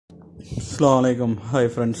அஸ்ஸலாமு அலைக்கும். Hi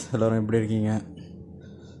friends, எல்லோரும் எப்படி இருக்கீங்க?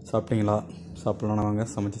 சாப்பிட்டீங்களா? சாப்பிட்லாம், வாங்க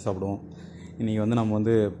சமைச்சு சாப்பிடுவோம். இன்றைக்கி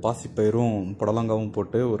நம்ம பாசிப்பயிரும் புடலங்காவும்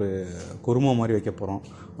போட்டு ஒரு குருமா மாதிரி வைக்க போகிறோம்.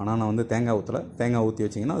 ஆனால் நான் தேங்காய் ஊற்றலை. தேங்காய் ஊற்றி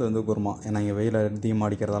வச்சிங்கன்னா அது குருமா. ஏன்னா இங்கே வெயில் அதிகமாக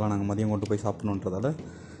அடிக்கிறதால நாங்கள் மதியம் கொண்டு போய் சாப்பிட்ணுன்றதால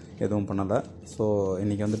எதுவும் பண்ணலை. ஸோ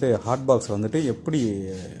இன்றைக்கி ஹாட் பாக்ஸ் எப்படி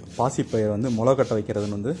பாசிப்பயிரை முளைக்கட்ட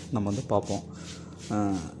வைக்கிறதுன்னு நம்ம பார்ப்போம்.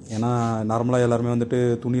 ஏன்னா நார்மலாக எல்லாருமே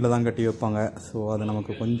துணியில் தான் கட்டி வைப்பாங்க. ஸோ அது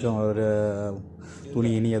நமக்கு கொஞ்சம் ஒரு துணி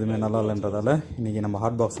இனி எதுவுமே நல்லா இல்லைன்றதால இன்றைக்கி நம்ம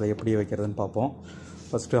ஹாட் பாக்ஸில் எப்படி வைக்கிறதுன்னு பார்ப்போம்.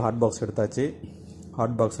 ஃபஸ்ட்டு ஹாட் பாக்ஸ் எடுத்தாச்சு.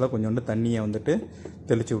 ஹாட் பாக்ஸில் கொஞ்சோண்டு தண்ணியை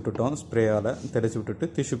தெளித்து விட்டுட்டோம். ஸ்ப்ரேயால் தெளித்து விட்டுட்டு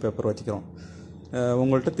டிஷ்யூ பேப்பர் வச்சுக்கிறோம்.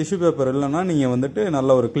 உங்கள்கிட்ட டிஷ்யூ பேப்பர் இல்லைன்னா நீங்கள்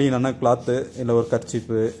நல்ல ஒரு க்ளீனான கிளாத்து இல்லை ஒரு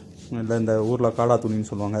கர்ச்சீப்பு இல்லை இந்த ஊரில் காடா துணின்னு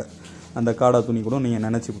சொல்லுவாங்க, அந்த காடா துணி கூட நீங்கள்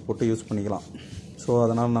நினச்சி போட்டு யூஸ் பண்ணிக்கலாம். ஸோ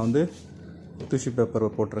அதனால் நான் டிஷ்யூ பேப்பர்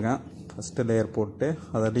போட்டிருக்கேன். ஃபஸ்ட்டு லேயர் போட்டு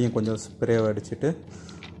அதையும் கொஞ்சம் ஸ்ப்ரே அடிச்சுட்டு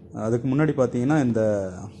அதுக்கு முன்னாடி பார்த்தீங்கன்னா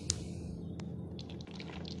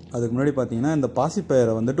இந்த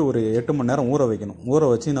பாசிப்பயிரை ஒரு 8 மணி நேரம் ஊற வைக்கணும். ஊற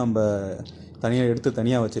வச்சு நம்ம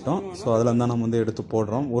தனியாக வச்சுட்டோம். ஸோ அதில் தான் நம்ம எடுத்து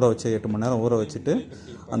போடுறோம். ஊற வச்சு 8 மணி நேரம் ஊற வச்சுட்டு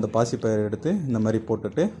அந்த பாசிப்பயிரை எடுத்து இந்த மாதிரி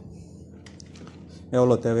போட்டுட்டு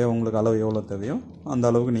எவ்வளோ தேவையோ உங்களுக்கு அளவு எவ்வளோ தேவையோ அந்த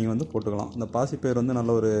அளவுக்கு நீங்கள் போட்டுக்கலாம். இந்த பாசிப்பயிர்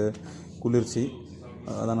நல்ல ஒரு குளிர்ச்சி.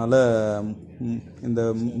 அதனால் இந்த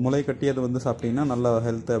முளை கட்டியது சாப்பிட்டிங்கன்னா நல்லா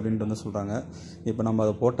ஹெல்த்து அப்படின்ட்டு சொல்கிறாங்க. இப்போ நம்ம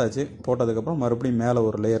அதை போட்டாச்சு. போட்டதுக்கப்புறம் மறுபடியும் மேலே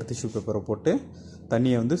ஒரு லேயர் டிஷ்யூ பேப்பரை போட்டு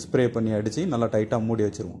தண்ணியை ஸ்ப்ரே பண்ணி அடித்து நல்லா டைட்டாக மூடி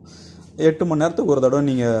வச்சுருவோம். 8 மணி நேரத்துக்கு ஒரு தடவை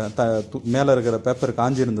நீங்கள் மேலே இருக்கிற பேப்பர்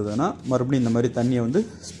காஞ்சிருந்ததுன்னா மறுபடியும் இந்த மாதிரி தண்ணியை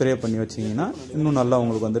ஸ்ப்ரே பண்ணி வச்சிங்கன்னா இன்னும் நல்லா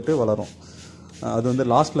உங்களுக்கு வளரும். அது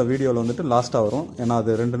லாஸ்ட்டில் வீடியோவில் லாஸ்ட்டாக வரும். ஏன்னா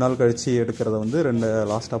அது 2 நாள் கழித்து எடுக்கிறத 2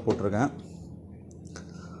 லாஸ்ட்டாக போட்டிருக்கேன்.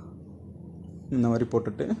 இந்த மாதிரி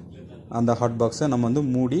போட்டுட்டு அந்த ஹாட் பாக்ஸை நம்ம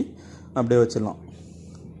மூடி அப்படியே வச்சிடலாம்.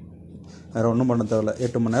 வேறு ஒன்றும் பண்ண தேவையில்ல.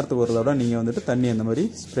 8 மணி நேரத்துக்கு ஒரு தடவை நீங்கள் தண்ணி இந்த மாதிரி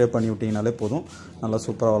ஸ்ப்ரே பண்ணி விட்டிங்கனாலே போதும். நல்லா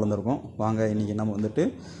சூப்பராக வளர்ந்துருக்கும். வாங்க இன்றைக்கி நம்ம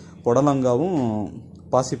புடலங்காவும்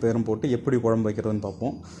பாசிப்பயிரும் போட்டு எப்படி குழம்பு வைக்கிறதுன்னு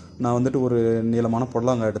பார்ப்போம். நான் ஒரு நீளமான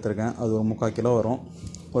புடலங்காய் எடுத்திருக்கேன். அது ஒரு 3/4 கிலோ வரும்.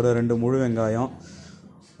 ஒரு 2 முழு வெங்காயம்,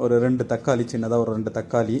 ஒரு 2 தக்காளி, சின்னதாக ஒரு 2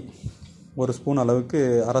 தக்காளி, 1 ஸ்பூன் அளவுக்கு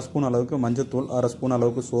 1/2 ஸ்பூன் அளவுக்கு மஞ்சத்தூள், 1/2 ஸ்பூன்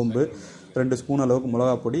அளவுக்கு சோம்பு, 2 ஸ்பூன் அளவுக்கு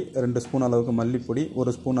மிளகாப்பொடி, 2 ஸ்பூன் அளவுக்கு மல்லிப்பொடி,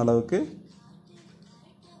 1 ஸ்பூன் அளவுக்கு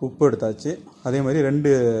உப்பு எடுத்தாச்சு. அதே மாதிரி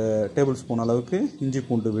 2 டேபிள் ஸ்பூன் அளவுக்கு இஞ்சி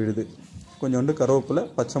பூண்டு விழுது, கொஞ்சோண்டு கருவேப்பிலை,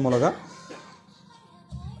 பச்சை மிளகா,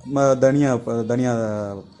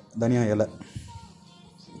 தனியா இலை.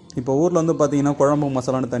 இப்போ ஊரில் பார்த்தீங்கன்னா குழம்பு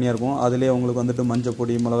மசாலான்னு தனியாக இருக்கும். அதிலே உங்களுக்கு மஞ்சள்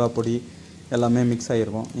பொடி, மிளகாப்பொடி எல்லாமே மிக்ஸ்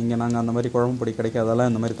ஆகிருக்கும். இங்கே நாங்கள் அந்த மாதிரி குழம்பு பொடி கிடைக்காதால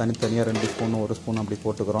இந்த மாதிரி தனித்தனியாக 2 ஸ்பூன் 1 ஸ்பூன் அப்படி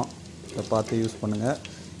போட்டுக்கிறோம். இதை பார்த்து யூஸ் பண்ணுங்கள்.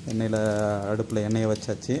 அடுப்பில் எண்ணெயை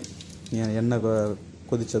வச்சாச்சு. எண்ணெய்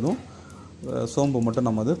கொதித்ததும் சோம்பு மட்டும்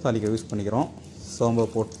நம்ம தாளிக்க யூஸ் பண்ணிக்கிறோம். சோம்பை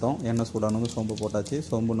போட்டோம். எண்ணெய் சூடானதும் சோம்பு போட்டாச்சு.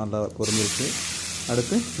 சோம்பு நல்லா பொரிஞ்சிருச்சு.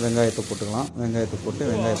 அடுத்து வெங்காயத்தை போட்டுக்கலாம். வெங்காயத்தை போட்டு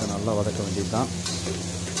வெங்காயத்தை நல்லா வதக்க வேண்டியது தான்.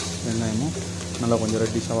 வெங்காயமும் நல்லா கொஞ்சம்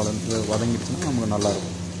ரெட்டிஷாக வதங்கிடுச்சுன்னா நமக்கு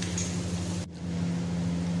நல்லாயிருக்கும்.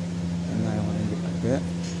 வெங்காயம் வதங்கிட்டு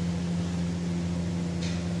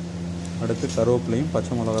அடுத்து கருவேப்பிலையும்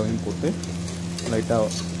பச்சை மிளகாவையும் போட்டு லைட்டாக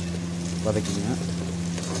வதக்கிங்க.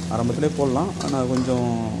 ஆரம்பத்திலே போடலாம், ஆனால் கொஞ்சம்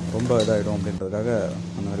ரொம்ப இதாகிடும் அப்படின்றதுக்காக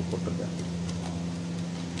அந்த மாதிரி போட்டிருக்கேன்.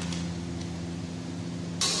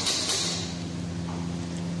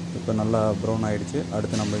 இப்போ நல்லா ப்ரௌன் ஆகிடுச்சு.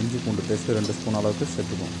 அடுத்து நம்ம இஞ்சி பூண்டு பேஸ்ட்டு 2 ஸ்பூன் அளவுக்கு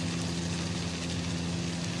சேர்த்துக்குவோம்.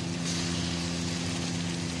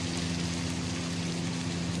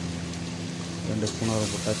 ரெண்டு ஸ்பூன்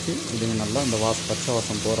அளவு போட்டாச்சு. இதையும் நல்லா இந்த பச்சை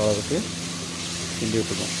வாசம் போகிற அளவுக்கு கிண்டி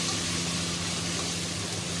விட்டுக்குவோம்.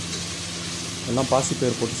 எல்லாம்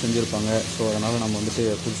பாசிப்பயிர் போட்டு செஞ்சுருப்பாங்க. ஸோ அதனால் நம்ம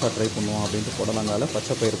புதுசாக ட்ரை பண்ணுவோம் அப்படின்ட்டு புடலங்காயில்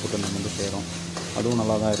பச்சை பயிர் போட்டு நம்ம செய்கிறோம். அதுவும்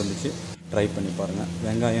நல்லா தான் இருந்துச்சு. ட்ரை பண்ணி பாருங்கள்.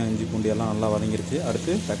 வெங்காயம், இஞ்சி பூண்டு எல்லாம் நல்லா வதங்கிருச்சு.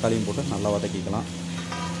 அடுத்து தக்காளியும் போட்டு நல்லா வதக்கிக்கலாம்.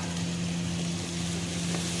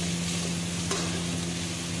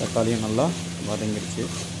 தக்காளியும் நல்லா வதங்கிருச்சு.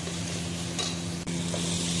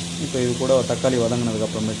 இப்போ இது கூட தக்காளி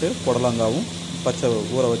வதங்கினதுக்கப்புறமேட்டு புடலங்காவும்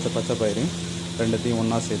ஊற வச்ச பச்சை பயிரையும் 2த்தையும்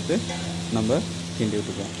ஒன்றா சேர்த்து நம்ம கிண்டி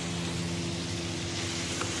விட்டுக்குவோம்.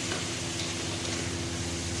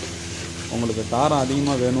 உங்களுக்கு காரம்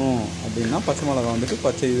அதிகமாக வேணும் அப்படின்னா பச்சை மிளகா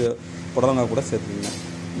பச்சை புடலங்காய் கூட சேர்த்துக்கங்க.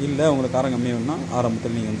 இல்லை உங்களுக்கு காரம் கம்மியாக வேணும்னா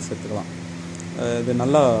ஆரம்பத்தில் நீங்கள் சேர்த்துக்கலாம். இது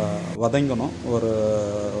நல்லா வதங்கணும். ஒரு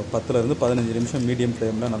 10லேருந்து 15 நிமிஷம் மீடியம்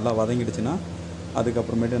ஃப்ளேமில் நல்லா வதங்கிடுச்சுன்னா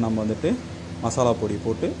அதுக்கப்புறமேட்டு நம்ம மசாலா பொடி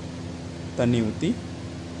போட்டு தண்ணி ஊற்றி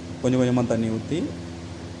கொஞ்சம் கொஞ்சமாக தண்ணி ஊற்றி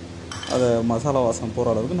அதை மசாலா வாசம்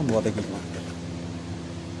போகிற அளவுக்கு நம்ம வதக்கிக்கலாம்.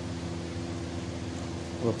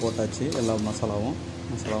 இப்போ போட்டாச்சு. எல்லா மசாலாவும்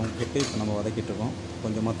போட்டு இப்போ நம்ம வதக்கிட்டுருக்கோம்.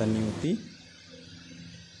 கொஞ்சமாக தண்ணி ஊற்றி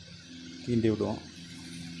கிண்டி விடுவோம்.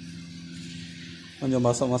 கொஞ்சம்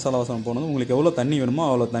மசாலா வாசனை போனதும் உங்களுக்கு எவ்வளோ தண்ணி வேணுமோ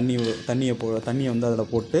அவ்வளோ தண்ணியை வந்து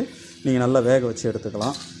அதில் போட்டு நீங்கள் நல்லா வேக வச்சு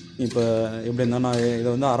எடுத்துக்கலாம். இப்போ எப்படி இருந்தால் நான் இதை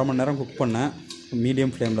வந்து அரை மணி நேரம் குக் பண்ணேன்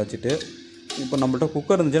மீடியம் ஃப்ளேமில் வச்சுட்டு. இப்போ நம்மள்ட்ட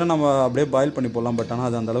குக்கர் இருந்துச்சுன்னா நம்ம அப்படியே பாயில் பண்ணி போடலாம், பட் ஆனால்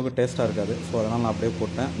அது அந்தளவுக்கு டேஸ்ட்டாக இருக்காது. ஸோ அதனால் நான் அப்படியே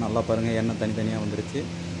போட்டேன். நல்லா பாருங்கள், எண்ணெய் தனித்தனியாக வந்துடுச்சு.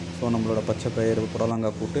 ஸோ நம்மளோட பச்சை பயிறு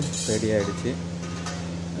புடலங்காய் கூட்டு ரெடி ஆகிடுச்சு.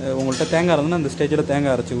 உங்கள்கிட்ட தேங்காய் இருந்ததுன்னா அந்த ஸ்டேஜில்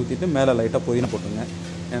தேங்காய் அரைச்சி ஊற்றிட்டு மேலே லைட்டாக புதினா போட்டுங்க.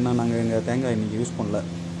 ஏன்னா நாங்கள் எங்கள் தேங்காய் இன்றைக்கி யூஸ் பண்ணல,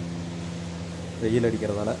 வெயில்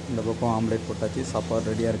அடிக்கிறதால. இந்த பக்கம் ஆம்லேட் போட்டாச்சு, சாப்பாடு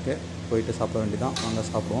ரெடியாக இருக்குது. போயிட்டு சாப்பிட வேண்டியதான். வாங்க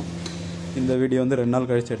சாப்பிடுவோம். இந்த வீடியோ வந்து 2 நாள்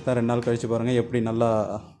கழிச்சு எடுத்தேன். 2 நாள் கழித்து பாருங்கள் எப்படி நல்லா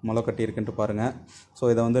முளை கட்டி இருக்குன்ட்டு பாருங்கள். ஸோ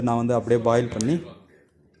இதை வந்து நான் வந்து அப்படியே பாயில் பண்ணி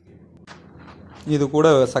இது கூட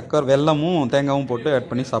சக்கரை வெல்லமும் தேங்காயும் போட்டு ஆட்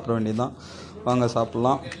பண்ணி சாப்பிட வேண்டியதுதான். வாங்க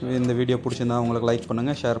சாப்பிட்லாம். இந்த வீடியோ பிடிச்சிருந்தா உங்களுக்கு லைக்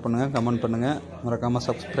பண்ணுங்கள், ஷேர் பண்ணுங்கள், கமெண்ட் பண்ணுங்கள், மறக்காமல்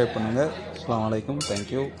சப்ஸ்கிரைப் பண்ணுங்கள். அஸ்ஸலாமு அலைக்கும்.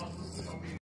 தேங்க்யூ.